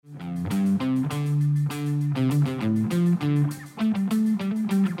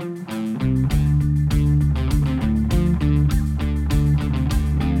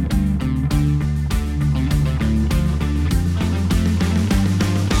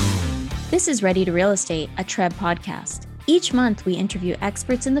This is Ready to Real Estate, a TREB podcast. Each month, we interview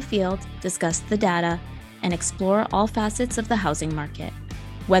experts in the field, discuss the data, and explore all facets of the housing market.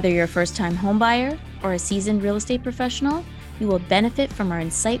 Whether you're a first-time homebuyer or a seasoned real estate professional, you will benefit from our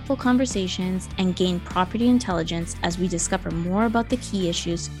insightful conversations and gain property intelligence as we discover more about the key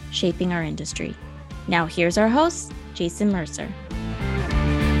issues shaping our industry. Now, here's our host, Jason Mercer.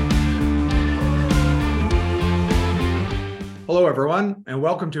 Hello, everyone, and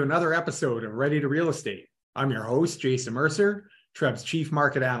welcome to another episode of Ready to Real Estate. I'm your host, Jason Mercer, TREB's Chief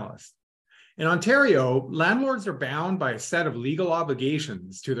Market Analyst. In Ontario, landlords are bound by a set of legal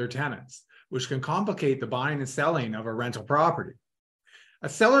obligations to their tenants, which can complicate the buying and selling of a rental property. A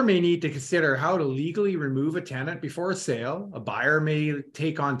seller may need to consider how to legally remove a tenant before a sale. A buyer may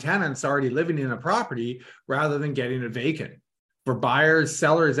take on tenants already living in a property rather than getting it vacant. For buyers,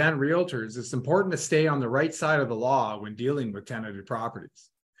 sellers, and realtors, it's important to stay on the right side of the law when dealing with tenanted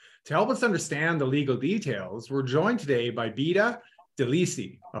properties. To help us understand the legal details, we're joined today by Bita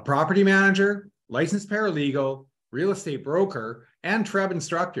DeLisi, a property manager, licensed paralegal, real estate broker, and TREB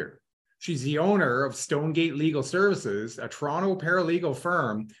instructor. She's the owner of Stonegate Legal Services, a Toronto paralegal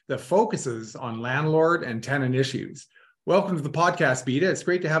firm that focuses on landlord and tenant issues. Welcome to the podcast, Bita. It's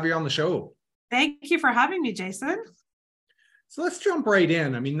great to have you on the show. Thank you for having me, Jason. So let's jump right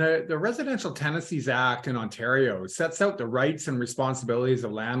in. I mean, the Residential Tenancies Act in Ontario sets out the rights and responsibilities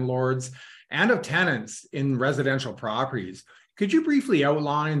of landlords and of tenants in residential properties. Could you briefly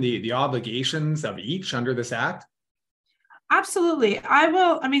outline the obligations of each under this act? Absolutely. I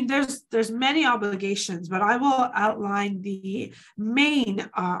will. I mean, there's many obligations, but I will outline the main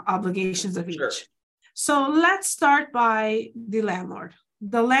obligations of each. Sure. So let's start by the landlord.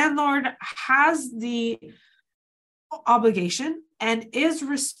 The landlord has the obligation and is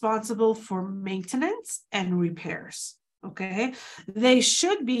responsible for maintenance and repairs. Okay. They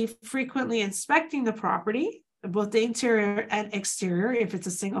should be frequently inspecting the property, both the interior and exterior, if it's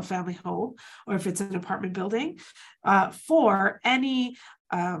a single family home or if it's an apartment building, for anything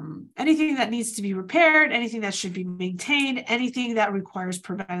that needs to be repaired, anything that should be maintained, anything that requires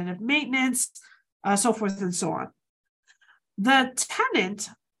preventative maintenance, so forth and so on. The tenant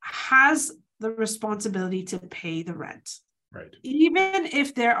has the responsibility to pay the rent. Right. Even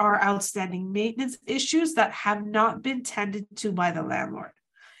if there are outstanding maintenance issues that have not been tended to by the landlord.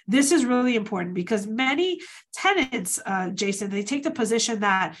 This is really important because many tenants, Jason, they take the position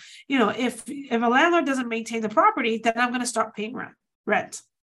that, if a landlord doesn't maintain the property, then I'm going to stop paying rent.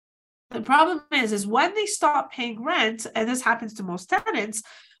 The problem is when they stop paying rent, and this happens to most tenants,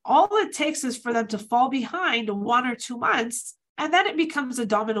 all it takes is for them to fall behind 1 or 2 months, and then it becomes a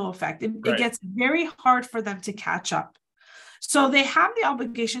domino effect. It gets very hard for them to catch up. So they have the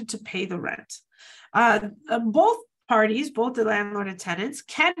obligation to pay the rent. Both parties, both the landlord and tenants,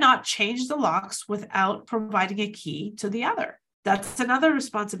 cannot change the locks without providing a key to the other. That's another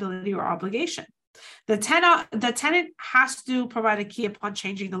responsibility or obligation. The tenant has to provide a key upon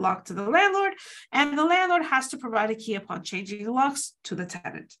changing the lock to the landlord, and the landlord has to provide a key upon changing the locks to the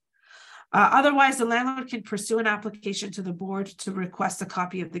tenant. Otherwise, the landlord can pursue an application to the board to request a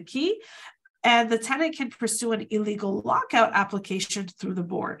copy of the key, and the tenant can pursue an illegal lockout application through the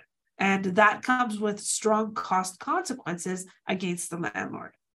board. And that comes with strong cost consequences against the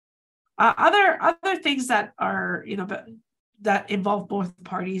landlord. Other things that are, that involve both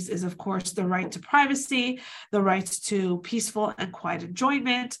parties is, of course, the right to privacy, the rights to peaceful and quiet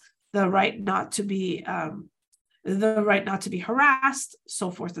enjoyment, the right not to be harassed, so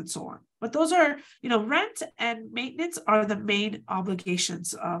forth and so on. But those are, rent and maintenance are the main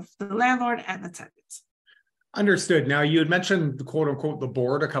obligations of the landlord and the tenants. Understood. Now, you had mentioned the quote unquote the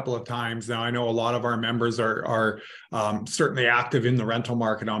board a couple of times. Now, I know a lot of our members are certainly active in the rental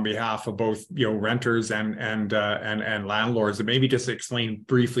market on behalf of both renters and landlords. And maybe just explain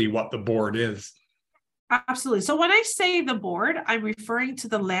briefly what the board is. Absolutely. So when I say the board, I'm referring to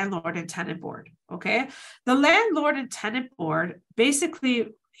the landlord and tenant board. Okay. The landlord and tenant board basically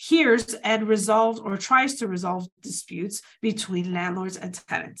hears and resolves or tries to resolve disputes between landlords and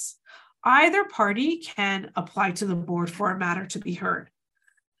tenants. Either party can apply to the board for a matter to be heard.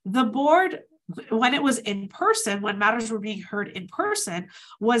 The board, when it was in person, when matters were being heard in person,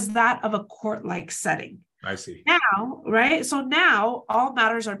 was that of a court-like setting. I see. Now, right? So now all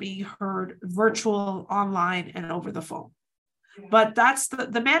matters are being heard virtual, online, and over the phone. But that's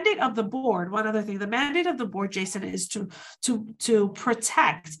the mandate of the board. One other thing, the mandate of the board, Jason, is to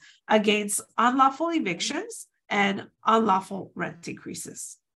protect against unlawful evictions and unlawful rent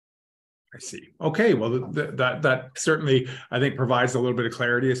increases. I see. Okay. Well, that certainly, I think, provides a little bit of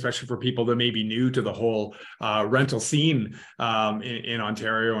clarity, especially for people that may be new to the whole rental scene in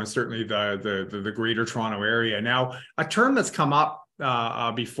Ontario and certainly the Greater Toronto area. Now, a term that's come up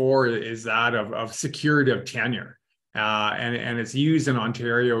before is that of security of tenure. And it's used in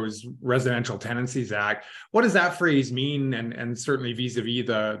Ontario's Residential Tenancies Act. What does that phrase mean? And certainly vis-a-vis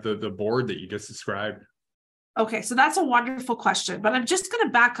the board that you just described? Okay, so that's a wonderful question, but I'm just going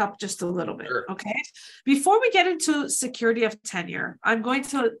to back up just a little bit. Sure. Okay, before we get into security of tenure, I'm going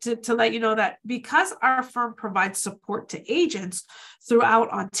to let you know that because our firm provides support to agents throughout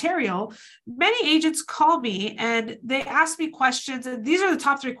Ontario, many agents call me and they ask me questions, and these are the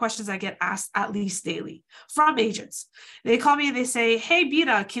top 3 questions I get asked at least daily from agents. They call me and they say, "Hey,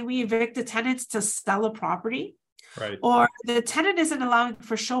 Bita, can we evict the tenants to sell a property?" Right. Or the tenant isn't allowing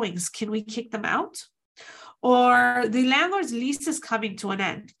for showings. Can we kick them out? Or the landlord's lease is coming to an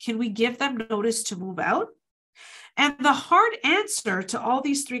end. Can we give them notice to move out? And the hard answer to all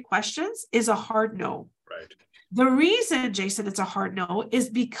these 3 questions is a hard no. Right. The reason, Jason, it's a hard no is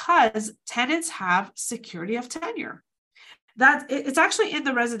because tenants have security of tenure. That it's actually in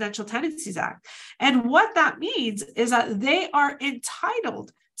the Residential Tenancies Act. And what that means is that they are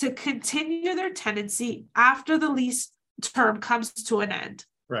entitled to continue their tenancy after the lease term comes to an end,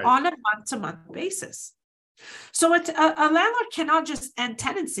 right, on a month-to-month basis. So a landlord cannot just end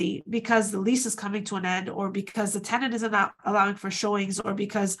tenancy because the lease is coming to an end, or because the tenant isn't allowing for showings, or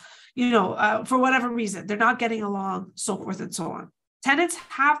because, for whatever reason, they're not getting along, so forth and so on. Tenants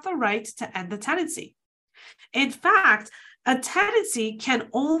have the right to end the tenancy. In fact, a tenancy can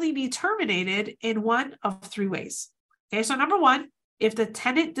only be terminated in one of 3 ways. Okay, so number 1, if the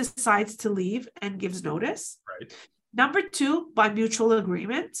tenant decides to leave and gives notice. Right. Number 2, by mutual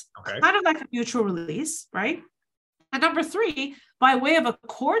agreement, kind of like a mutual release, right? And number 3, by way of a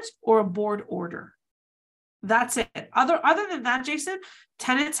court or a board order. That's it. Other than that, Jason,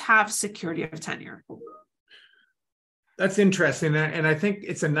 tenants have security of tenure. That's interesting. And I think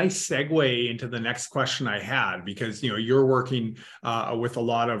it's a nice segue into the next question I had, because, you're working with a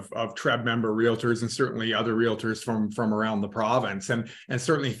lot of TREB member realtors and certainly other realtors from around the province. And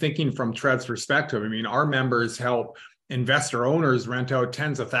certainly thinking from TREB's perspective, I mean, our members help investor owners rent out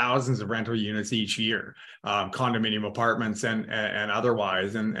tens of thousands of rental units each year, condominium apartments and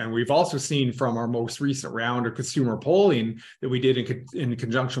otherwise. And we've also seen from our most recent round of consumer polling that we did in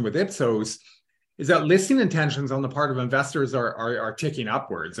conjunction with Ipsos, is that listing intentions on the part of investors are ticking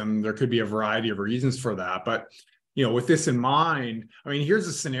upwards. And there could be a variety of reasons for that. But, with this in mind, I mean, here's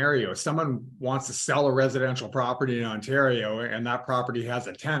a scenario. Someone wants to sell a residential property in Ontario, and that property has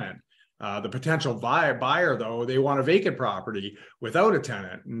a tenant. The potential buyer, though, they want a vacant property without a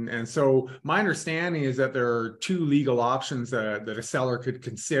tenant. And so my understanding is that there are 2 legal options that a seller could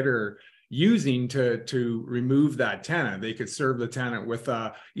consider using to remove that tenant. They could serve the tenant with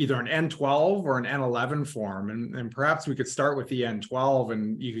either an N12 or an N11 form. And perhaps we could start with the N12,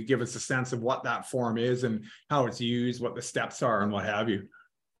 and you could give us a sense of what that form is and how it's used, what the steps are, and what have you.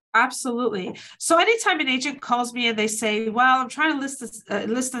 Absolutely. So anytime an agent calls me and they say, "Well, I'm trying to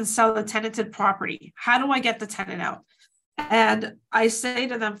list and sell a tenanted property. How do I get the tenant out?" And I say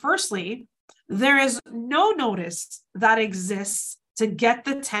to them, firstly, there is no notice that exists to get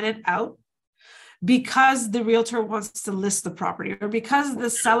the tenant out because the realtor wants to list the property or because the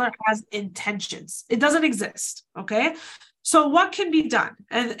seller has intentions. It doesn't exist. Okay. So what can be done?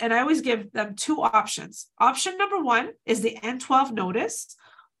 And I always give them 2 options. Option number 1 is the N12 notice,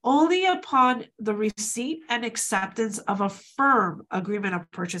 only upon the receipt and acceptance of a firm agreement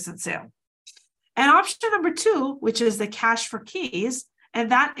of purchase and sale. And option number 2, which is the cash for keys,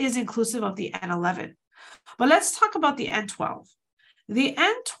 and that is inclusive of the N11. But let's talk about the N12. The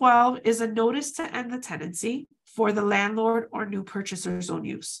N12 is a notice to end the tenancy for the landlord or new purchaser's own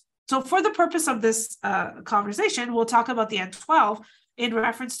use. So for the purpose of this conversation, we'll talk about the N12 in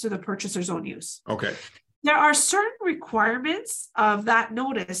reference to the purchaser's own use. Okay. There are certain requirements of that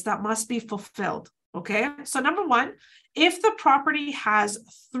notice that must be fulfilled. Okay. So number 1, if the property has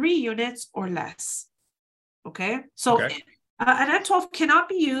 3 units or less. Okay. So an N12 cannot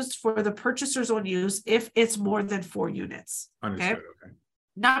be used for the purchaser's own use if it's more than 4 units. Understood. Okay.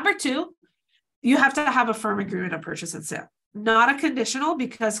 Number 2, you have to have a firm agreement of purchase and sale, not a conditional,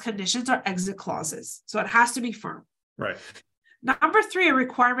 because conditions are exit clauses. So it has to be firm. Right. Number 3, a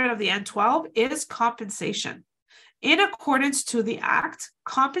requirement of the N12 is compensation. In accordance to the Act,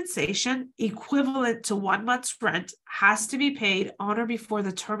 compensation equivalent to 1 month's rent has to be paid on or before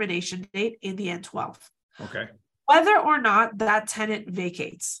the termination date in the N12. Okay. Whether or not that tenant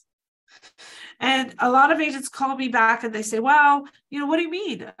vacates. And a lot of agents call me back and they say, well, what do you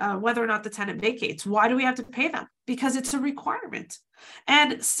mean whether or not the tenant vacates? Why do we have to pay them? Because it's a requirement.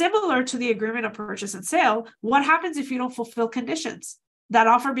 And similar to the agreement of purchase and sale, what happens if you don't fulfill conditions? That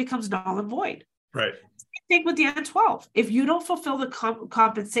offer becomes null and void. Right. Same thing with the N12. If you don't fulfill the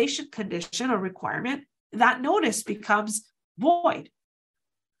compensation condition or requirement, that notice becomes void.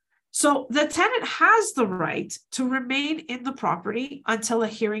 So the tenant has the right to remain in the property until a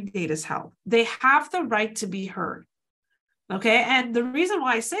hearing date is held. They have the right to be heard. Okay. And the reason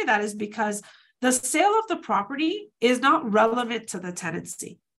why I say that is because the sale of the property is not relevant to the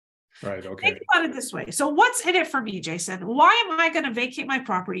tenancy. Right. Okay. Think about it this way. So what's in it for me, Jason? Why am I going to vacate my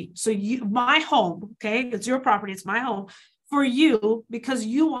property? So my home, okay, it's your property, it's my home, for you because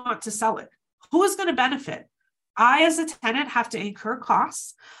you want to sell it. Who is going to benefit? I, as a tenant, have to incur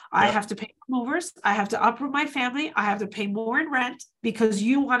costs. I have to pay movers. I have to uproot my family. I have to pay more in rent because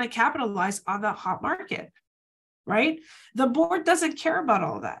you want to capitalize on the hot market, right? The board doesn't care about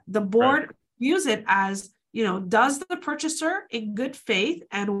all that. The board views it as, does the purchaser in good faith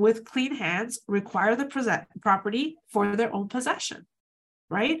and with clean hands require the property for their own possession,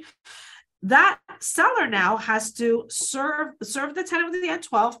 right? That seller now has to serve the tenant with the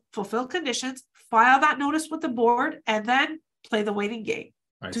N12, fulfill conditions, file that notice with the board, and then play the waiting game.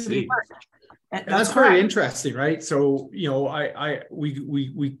 I see. And that's very interesting, right? So,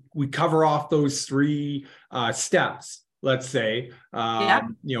 we cover off those three steps. Let's say,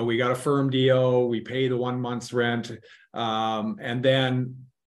 we got a firm deal, we pay the 1 month's rent, and then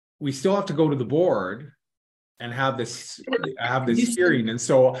we still have to go to the board and have this hearing. And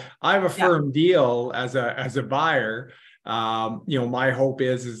so I have a firm deal as a buyer. My hope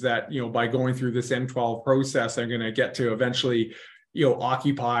is that, by going through this N12 process, I'm going to get to eventually,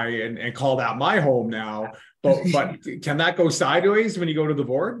 occupy and call that my home now. But can that go sideways when you go to the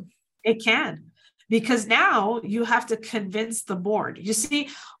board? It can, because now you have to convince the board. You see,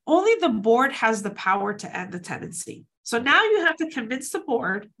 only the board has the power to end the tenancy. So now you have to convince the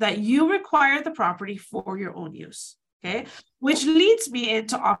board that you require the property for your own use. Okay. Which leads me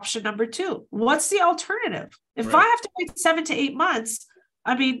into option number 2. What's the alternative? If I have to wait 7 to 8 months,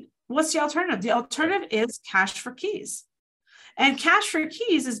 what's the alternative? The alternative is cash for keys. And cash for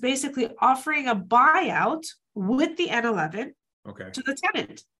keys is basically offering a buyout with the N11 to the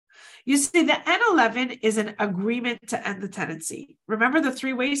tenant. You see, the N11 is an agreement to end the tenancy. Remember the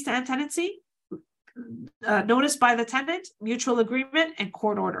 3 ways to end tenancy? Notice by the tenant, mutual agreement, and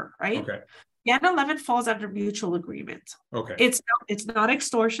court order, right? Okay. The N11 falls under mutual agreement. Okay. It's not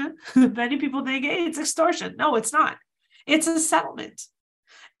extortion. Many people think it's extortion. No, it's not. It's a settlement.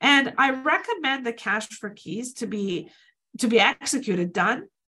 And I recommend the cash for keys to be executed, done,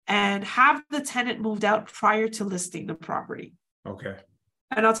 and have the tenant moved out prior to listing the property. Okay.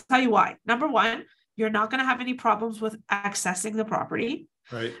 And I'll tell you why. Number 1, you're not going to have any problems with accessing the property.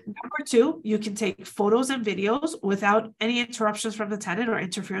 Right. Number 2, you can take photos and videos without any interruptions from the tenant or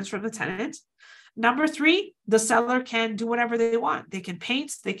interference from the tenant. Number 3, the seller can do whatever they want. They can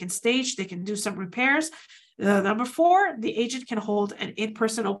paint, they can stage, they can do some repairs. Number 4, the agent can hold an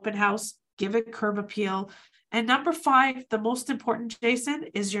in-person open house, give a curb appeal. And number 5, the most important, Jason,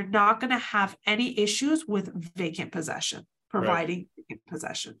 is you're not going to have any issues with vacant possession, providing vacant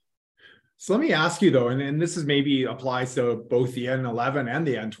possession. So let me ask you though, and this is maybe applies to both the N11 and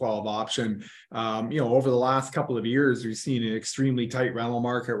the N12 option. Over the last couple of years, we've seen an extremely tight rental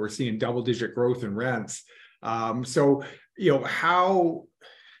market. We're seeing double-digit growth in rents. So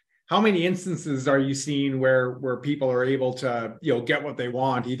how many instances are you seeing where people are able to get what they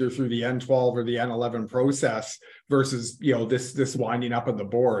want either through the N12 or the N11 process versus this winding up at the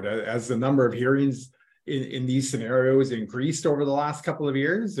board? As the number of hearings in these scenarios increased over the last couple of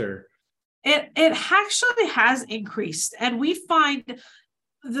years, or? It actually has increased, and we find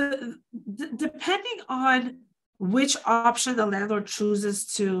depending on which option the landlord chooses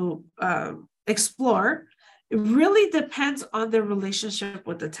to explore, it really depends on their relationship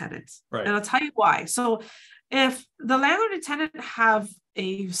with the tenant. Right. And I'll tell you why. So if the landlord and tenant have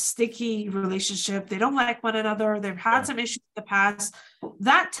a sticky relationship, they don't like one another, they've had some issues in the past,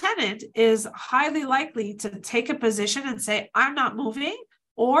 that tenant is highly likely to take a position and say, I'm not moving,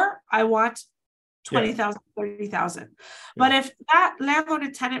 or I want 20,000, 30,000. But if that landlord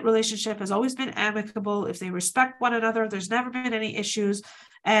and tenant relationship has always been amicable, if they respect one another, there's never been any issues,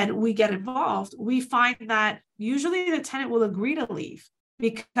 and we get involved, we find that usually the tenant will agree to leave,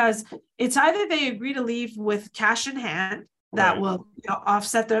 because it's either they agree to leave with cash in hand that will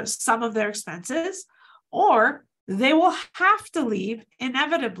offset some of their expenses, or they will have to leave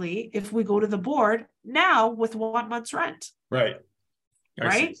inevitably if we go to the board now with 1 month's rent. Right.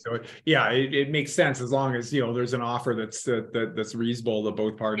 I see. So yeah, it makes sense as long as there's an offer that's reasonable that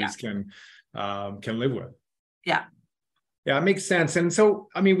both parties can live with. Yeah. Yeah, it makes sense. And so,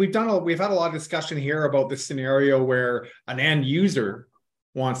 I mean, we've had a lot of discussion here about the scenario where an end user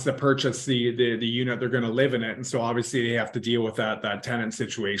wants to purchase the unit, they're going to live in it, and so obviously they have to deal with that tenant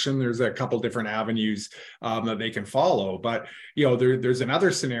situation. There's a couple different avenues that they can follow, but there's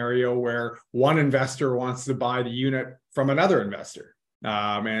another scenario where one investor wants to buy the unit from another investor.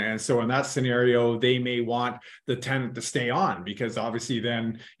 And so in that scenario, they may want the tenant to stay on because obviously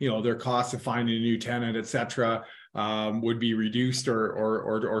then, their costs of finding a new tenant, et cetera, would be reduced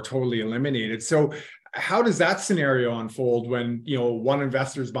or totally eliminated. So how does that scenario unfold when, one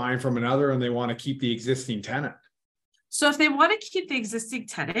investor is buying from another and they want to keep the existing tenant? So if they want to keep the existing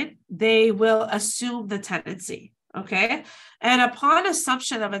tenant, they will assume the tenancy. Okay. And upon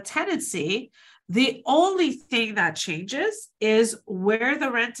assumption of a tenancy, the only thing that changes is where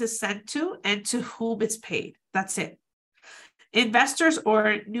the rent is sent to and to whom it's paid. That's it. Investors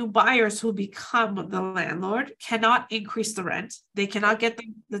or new buyers who become the landlord cannot increase the rent. They cannot get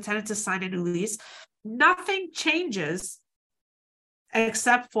the tenant to sign a new lease. Nothing changes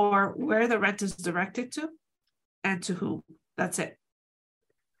except for where the rent is directed to and to whom. That's it.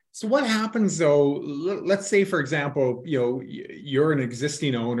 So what happens though? Let's say, for example, you're an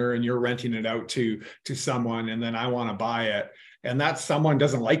existing owner and you're renting it out to someone, and then I want to buy it, and that someone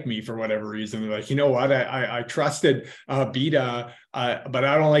doesn't like me for whatever reason. They're like, you know what? I trusted Beta, but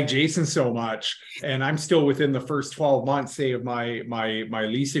I don't like Jason so much, and I'm still within the first 12 months, say, of my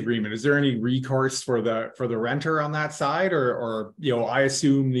lease agreement. Is there any recourse for the renter on that side, or I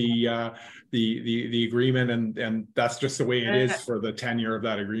assume the agreement, and that's just the way it is for the tenure of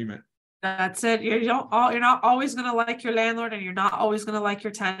that agreement? That's it. You're not always going to like your landlord, and you're not always going to like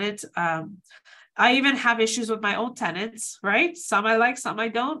your tenant. I even have issues with my own tenants, right? Some I like, some I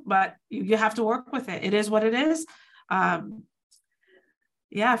don't, but you have to work with it. It is what it is.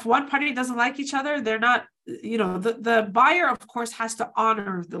 If one party doesn't like each other, they're not, the buyer, of course, has to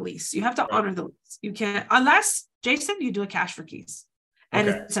honor the lease. You have to honor the lease. You can't, unless, Jason, you do a cash for keys. And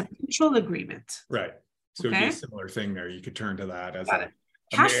it's a mutual agreement. Right. So it'd be a similar thing there. You could turn to that as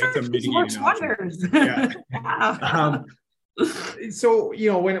cash for keys works wonders. Yeah. So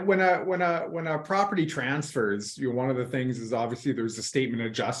when a property transfers, one of the things is obviously there's a statement of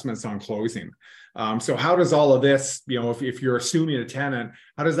adjustments on closing. So how does all of this, if you're assuming a tenant,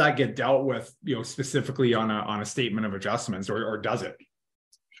 how does that get dealt with, specifically on a statement of adjustments, or does it?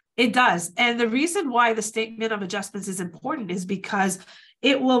 It does. And the reason why the statement of adjustments is important is because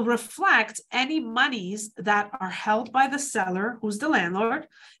it will reflect any monies that are held by the seller, who's the landlord,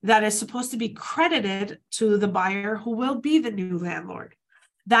 that is supposed to be credited to the buyer, who will be the new landlord.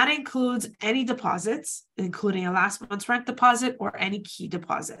 That includes any deposits, including a last month's rent deposit or any key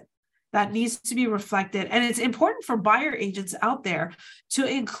deposit. That needs to be reflected. And it's important for buyer agents out there to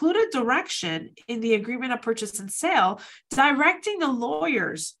include a direction in the agreement of purchase and sale, directing the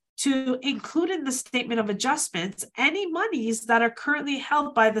lawyers to include in the statement of adjustments any monies that are currently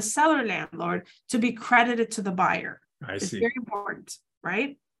held by the seller landlord to be credited to the buyer. I see. It's very important,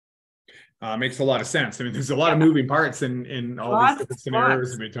 right? Makes a lot of sense. I mean, there's a lot of moving parts in all these different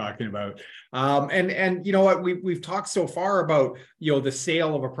scenarios we've been talking about. And you know what, we've talked so far about, the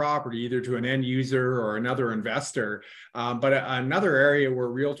sale of a property either to an end user or another investor. But another area where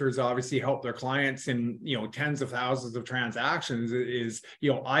realtors obviously help their clients in, tens of thousands of transactions is,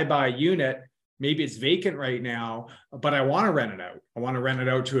 I buy a unit. Maybe it's vacant right now, but I want to rent it out. I want to rent it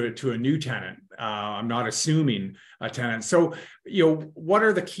out to a new tenant. I'm not assuming a tenant. So, what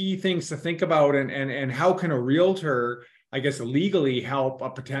are the key things to think about, and how can a realtor, I guess, legally help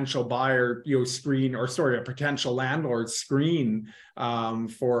a potential buyer, a potential landlord screen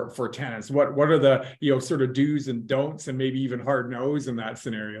for tenants? What are the, sort of do's and don'ts, and maybe even hard no's in that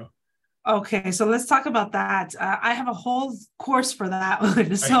scenario? Okay, so let's talk about that. I have a whole course for that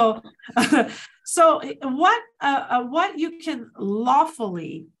one. So what you can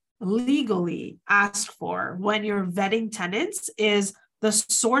lawfully, legally ask for when you're vetting tenants is the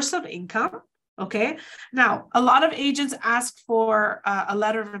source of income. Okay. Now, a lot of agents ask for a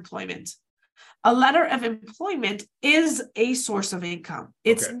letter of employment. A letter of employment is a source of income.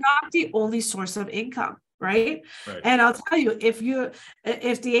 It's not the only source of income. Right. And I'll tell you, if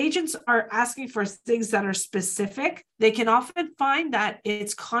the agents are asking for things that are specific, they can often find that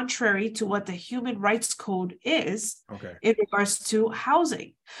it's contrary to what the Human Rights Code is in regards to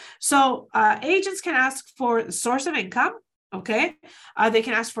housing. So agents can ask for the source of income. Okay. They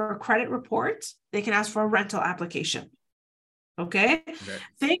can ask for a credit report. They can ask for a rental application. Okay.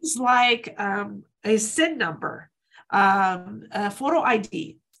 Things like a SIN number. photo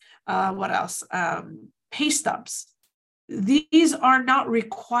ID, what else? Pay stubs. These are not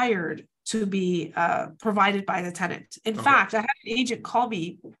required to be provided by the tenant. In fact, I had an agent call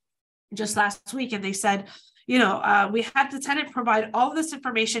me just last week and they said, we had the tenant provide all this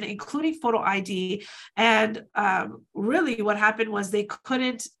information, including photo ID. And really what happened was they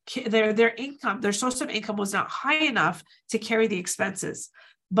couldn't, their income, their source of income was not high enough to carry the expenses.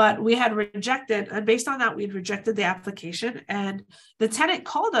 But we had rejected, and based on that, we'd rejected the application. And the tenant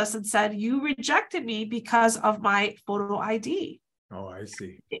called us and said, you rejected me because of my photo ID. Oh, I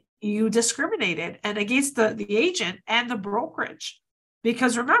see. You discriminated and against the agent and the brokerage.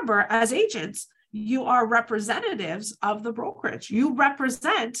 Because remember, as agents, you are representatives of the brokerage. You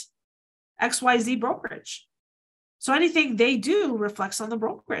represent XYZ brokerage. So anything they do reflects on the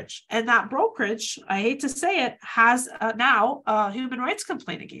brokerage. And that brokerage, I hate to say it, has now a human rights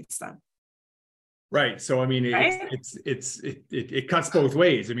complaint against them. Right. So, I mean, it cuts both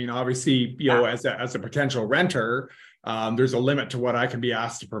ways. I mean, obviously, as a potential renter, there's a limit to what I can be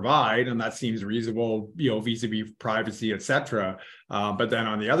asked to provide, and that seems reasonable, vis-a-vis privacy, et cetera. But then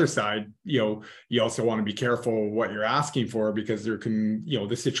on the other side, you also want to be careful what you're asking for, because there can,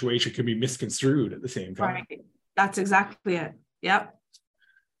 the situation can be misconstrued at the same time. Right. That's exactly it. Yep.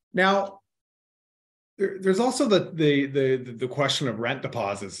 Now, there's also the question of rent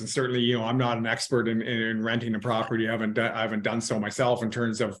deposits, and certainly, I'm not an expert in renting a property. I haven't done so myself in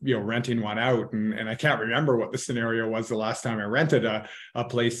terms of renting one out, and I can't remember what the scenario was the last time I rented a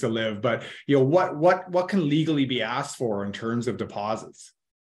place to live. But what can legally be asked for in terms of deposits?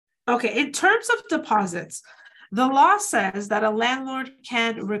 Okay, in terms of deposits, the law says that a landlord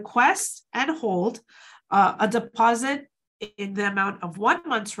can request and hold a deposit in the amount of 1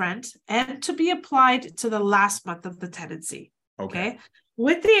 month's rent and to be applied to the last month of the tenancy. Okay.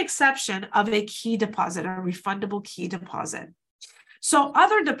 With the exception of a key deposit, a refundable key deposit. So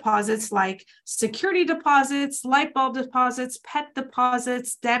other deposits like security deposits, light bulb deposits, pet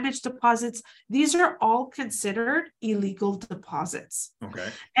deposits, damage deposits, these are all considered illegal deposits. Okay.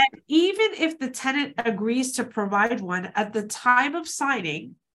 And even if the tenant agrees to provide one at the time of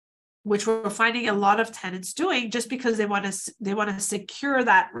signing, which we're finding a lot of tenants doing just because they want to secure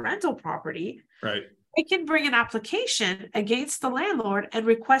that rental property, right? They can bring an application against the landlord and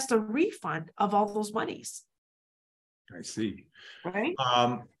request a refund of all those monies. I see. Right.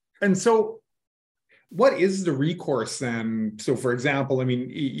 And so what is the recourse then? So for example, I mean,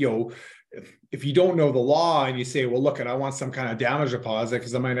 if you don't know the law and you say, well, look, I want some kind of damage deposit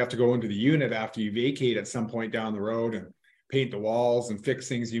because I might have to go into the unit after you vacate at some point down the road and paint the walls and fix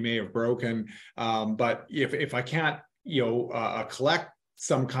things you may have broken. But if I can't, collect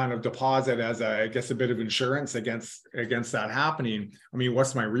some kind of deposit as a bit of insurance against that happening, I mean,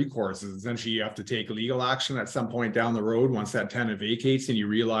 what's my recourse? Is essentially you have to take legal action at some point down the road once that tenant vacates and you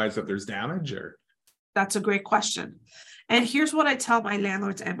realize that there's damage? Or that's a great question. And here's what I tell my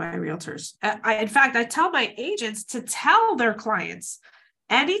landlords and my realtors. In fact, I tell my agents to tell their clients,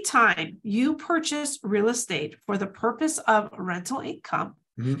 anytime you purchase real estate for the purpose of rental income,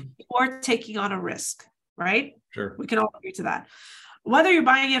 or taking on a risk, right? Sure. We can all agree to that. Whether you're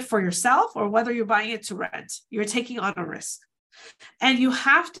buying it for yourself or whether you're buying it to rent, you're taking on a risk. And you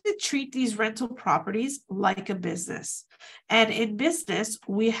have to treat these rental properties like a business. And in business,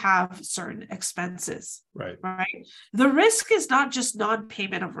 we have certain expenses. Right. The risk is not just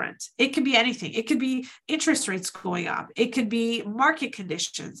non-payment of rent. It could be anything. It could be interest rates going up. It could be market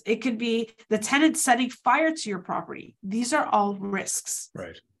conditions. It could be the tenant setting fire to your property. These are all risks.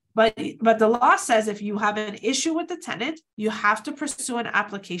 Right. But the law says if you have an issue with the tenant, you have to pursue an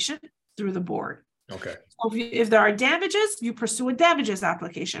application through the board. Okay. So if there are damages, you pursue a damages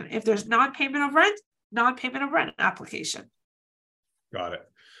application. If there's non-payment of rent application. Got it.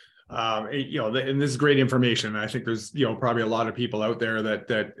 And this is great information. I think there's, probably a lot of people out there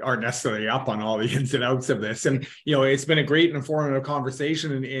that aren't necessarily up on all the ins and outs of this. And, it's been a great and informative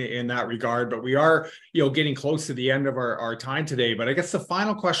conversation in that regard, but we are, getting close to the end of our time today. But I guess the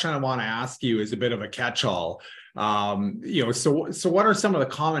final question I want to ask you is a bit of a catch-all. So what are some of the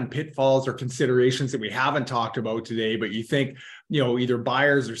common pitfalls or considerations that we haven't talked about today, but you think, either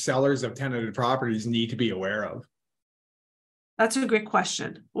buyers or sellers of tenanted properties need to be aware of? That's a great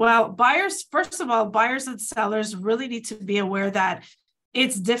question. Well, first of all, buyers and sellers really need to be aware that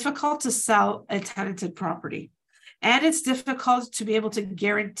it's difficult to sell a tenanted property. And it's difficult to be able to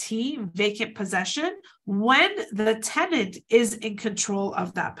guarantee vacant possession when the tenant is in control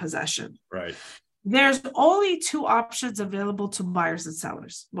of that possession. Right. There's only two options available to buyers and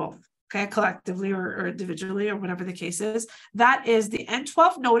sellers, both, okay, collectively or individually or whatever the case is. That is the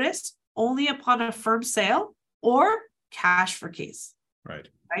N12 notice only upon a firm sale, or cash for keys. Right.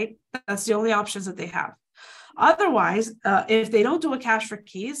 That's the only options that they have. Otherwise, if they don't do a cash for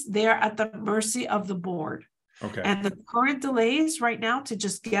keys, they are at the mercy of the board. Okay. And the current delays right now to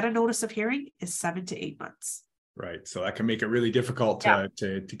just get a notice of hearing is 7 to 8 months. Right. So that can make it really difficult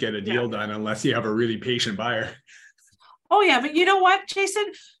to get a deal done unless you have a really patient buyer. Oh, yeah. But you know what, Jason?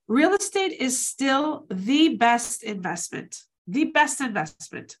 Real estate is still the best investment. The best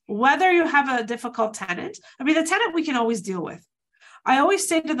investment. Whether you have a difficult tenant, I mean, the tenant we can always deal with. I always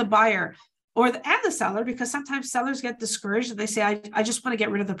say to the buyer and the seller, because sometimes sellers get discouraged and they say, I just want to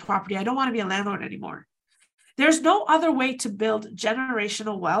get rid of the property. I don't want to be a landlord anymore. There's no other way to build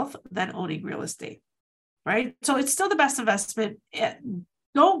generational wealth than owning real estate, right? So it's still the best investment.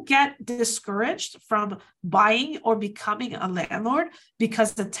 Don't get discouraged from buying or becoming a landlord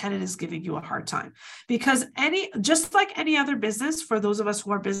because the tenant is giving you a hard time. Because just like any other business, for those of us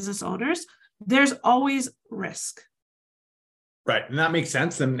who are business owners, there's always risk. Right. And that makes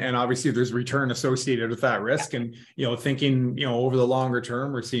sense. And obviously there's return associated with that risk. And, thinking, over the longer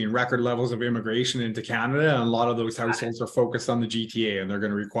term, we're seeing record levels of immigration into Canada. And a lot of those households are focused on the GTA and they're going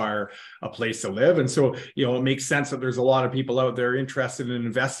to require a place to live. And so, it makes sense that there's a lot of people out there interested in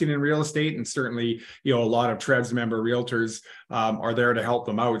investing in real estate. And certainly, a lot of TREBS member realtors are there to help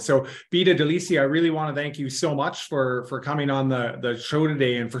them out. So Bita Delisi, I really want to thank you so much for coming on the show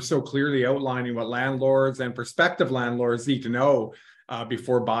today and for so clearly outlining what landlords and prospective landlords need to know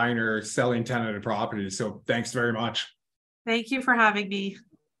before buying or selling tenanted properties. So thanks very much. Thank you for having me.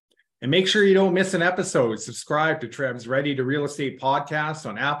 And make sure you don't miss an episode. Subscribe to TREBS Ready to Real Estate podcast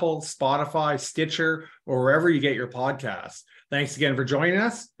on Apple, Spotify, Stitcher, or wherever you get your podcasts. Thanks again for joining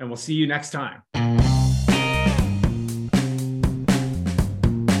us, and we'll see you next time.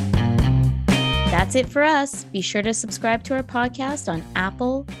 That's it for us. Be sure to subscribe to our podcast on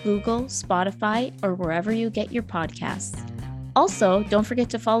Apple, Google, Spotify, or wherever you get your podcasts. Also, don't forget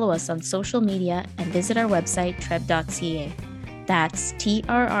to follow us on social media and visit our website, treb.ca. That's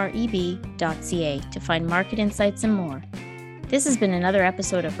TRREB.ca to find market insights and more. This has been another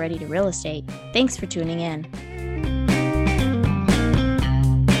episode of Ready to Real Estate. Thanks for tuning in.